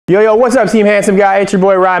Yo, what's up, Team Handsome Guy? It's your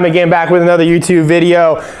boy Ryan again, back with another YouTube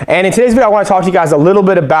video. And in today's video, I want to talk to you guys a little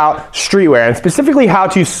bit about streetwear, and specifically how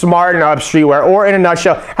to smarten up streetwear, or in a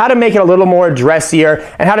nutshell, how to make it a little more dressier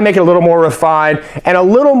and how to make it a little more refined and a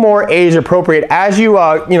little more age appropriate. As you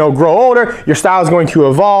grow older, your style is going to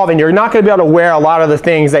evolve, and you're not going to be able to wear a lot of the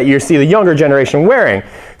things that you see the younger generation wearing.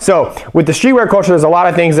 So with the streetwear culture, there's a lot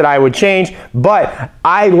of things that I would change, but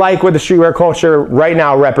I like what the streetwear culture right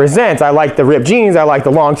now represents. I like the ripped jeans, I like the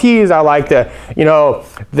long tees, I like the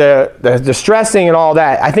distressing and all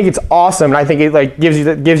that. I think it's awesome, and I think it like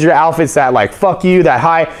gives your outfits that like fuck you, that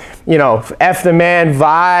high, F the man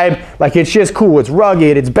vibe. Like, it's just cool, it's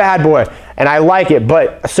rugged, it's bad boy, and I like it.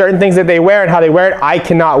 But certain things that they wear and how they wear it, I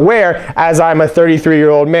cannot wear as I'm a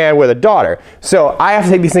 33-year-old man with a daughter. So I have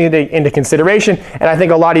to take these things into consideration, and I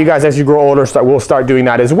think a lot of you guys, as you grow older, will start doing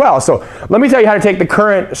that as well. So let me tell you how to take the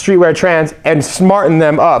current streetwear trends and smarten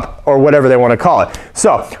them up, or whatever they want to call it.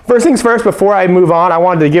 So first things first, before I move on, I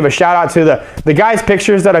wanted to give a shout out to the guy's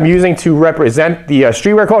pictures that I'm using to represent the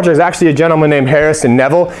streetwear culture. Is actually a gentleman named Harrison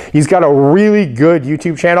Neville. He's got a really good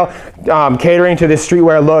YouTube channel catering to this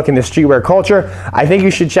streetwear look and this streetwear culture. I think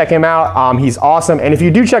you should check him out. He's awesome. And if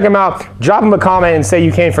you do check him out, drop him a comment and say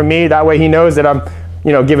you came from me. That way he knows that I'm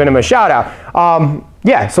giving him a shout out.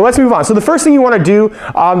 Yeah, so let's move on. So the first thing you want to do,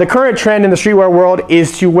 the current trend in the streetwear world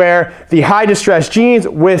is to wear the high distress jeans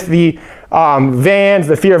with the Vans,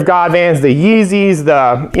 the Fear of God Vans, the Yeezys,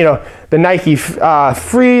 the Nike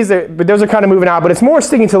Frees, but those are kind of moving out, but it's more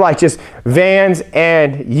sticking to like just Vans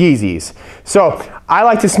and Yeezys. So I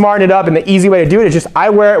like to smarten it up, and the easy way to do it is just I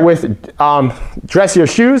wear it with dressier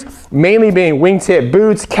shoes, mainly being wingtip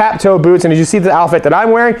boots, cap toe boots, and as you see the outfit that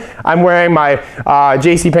I'm wearing my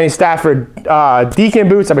JCPenney Stafford Deacon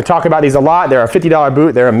boots. I've been talking about these a lot. They're a $50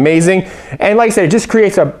 boot. They're amazing. And like I said, it just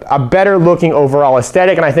creates a better looking overall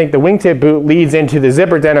aesthetic, and I think the wingtip boot leads into the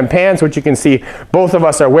zipper denim pants, which you can see both of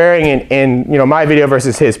us are wearing in my video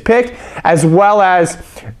versus his pick, as well as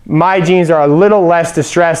my jeans are a little less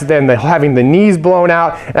distressed than having the knees blown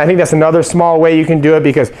out. And I think that's another small way you can do it,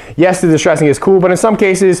 because yes, the distressing is cool, but in some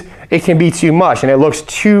cases it can be too much and it looks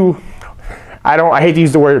too, I hate to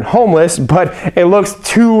use the word homeless, but it looks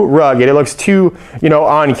too rugged. It looks too,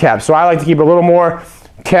 unkept. So I like to keep it a little more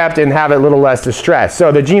kept and have it a little less distressed.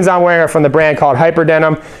 So the jeans I'm wearing are from the brand called Hyper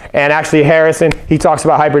Denim, and actually Harrison, he talks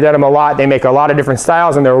about Hyper Denim a lot. They make a lot of different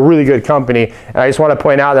styles, and they're a really good company. And I just want to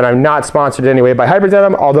point out that I'm not sponsored in any way by Hyper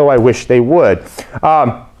Denim, although I wish they would.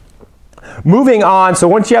 Moving on, so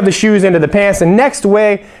once you have the shoes into the pants, the next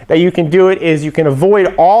way that you can do it is you can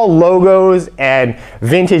avoid all logos and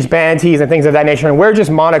vintage band tees and things of that nature, and wear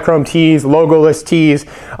just monochrome tees, logoless tees,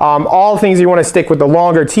 all things you want to stick with the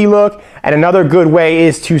longer tee look. And another good way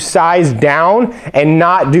is to size down and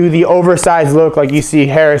not do the oversized look like you see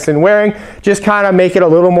Harrison wearing. Just kind of make it a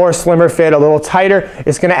little more slimmer fit, a little tighter.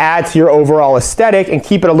 It's going to add to your overall aesthetic and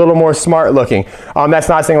keep it a little more smart looking. That's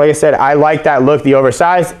not saying, like I said, I like that look, the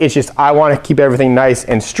oversized. It's just I want to keep everything nice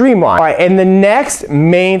and streamlined. All right, and the next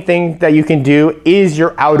main thing that you can do is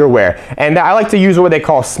your outerwear. And I like to use what they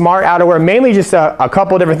call smart outerwear, mainly just a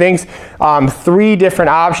couple different things, 3 different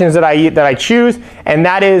options that I choose, and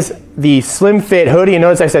that is the slim fit hoodie. And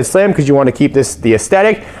notice I said slim because you want to keep the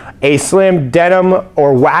aesthetic. A slim denim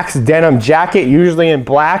or wax denim jacket, usually in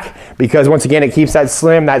black, because once again it keeps that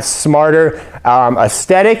slim, that smarter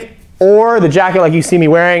aesthetic. Or the jacket like you see me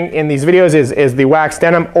wearing in these videos is the wax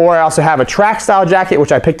denim. Or I also have a track style jacket,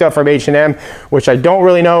 which I picked up from H&M, which I don't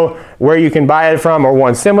really know where you can buy it from or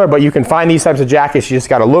one similar, but you can find these types of jackets. You just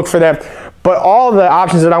got to look for them. But all the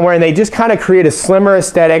options that I'm wearing, they just kind of create a slimmer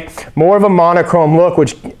aesthetic, more of a monochrome look,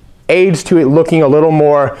 which aids to it looking a little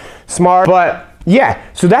more smart. But yeah,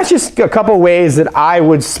 so that's just a couple ways that I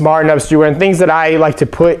would smarten up streetwear and things that I like to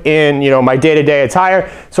put in, my day-to-day attire,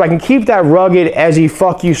 so I can keep that rugged, edgy,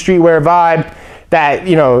 fuck you streetwear vibe that,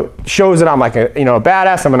 shows that I'm like a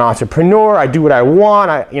badass, I'm an entrepreneur, I do what I want,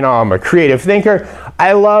 I'm a creative thinker.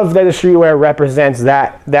 I love that the streetwear represents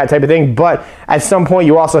that type of thing, but at some point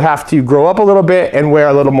you also have to grow up a little bit and wear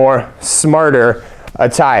a little more smarter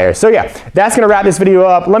attire. So yeah, that's gonna wrap this video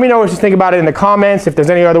up. Let me know what you think about it in the comments. If there's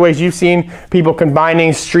any other ways you've seen people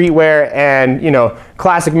combining streetwear and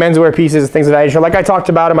classic menswear pieces, things of that nature. Like I talked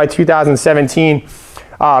about in my 2017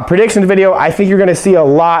 predictions video, I think you're gonna see a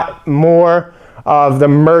lot more of the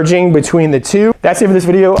merging between the two. That's it for this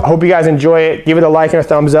video. I hope you guys enjoy it. Give it a like and a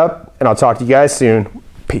thumbs up, and I'll talk to you guys soon.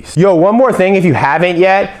 Peace. Yo, one more thing, if you haven't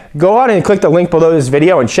yet, go out and click the link below this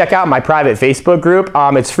video and check out my private Facebook group.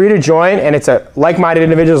 It's free to join, and it's a like-minded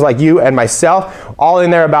individuals like you and myself, all in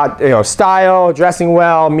there about style, dressing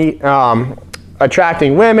well,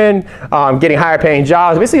 attracting women, getting higher paying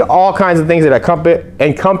jobs, basically all kinds of things that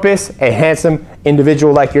encompass a handsome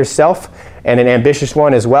individual like yourself and an ambitious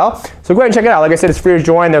one as well. So go ahead and check it out. Like I said, it's free to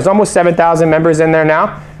join. There's almost 7,000 members in there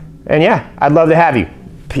now. And yeah, I'd love to have you.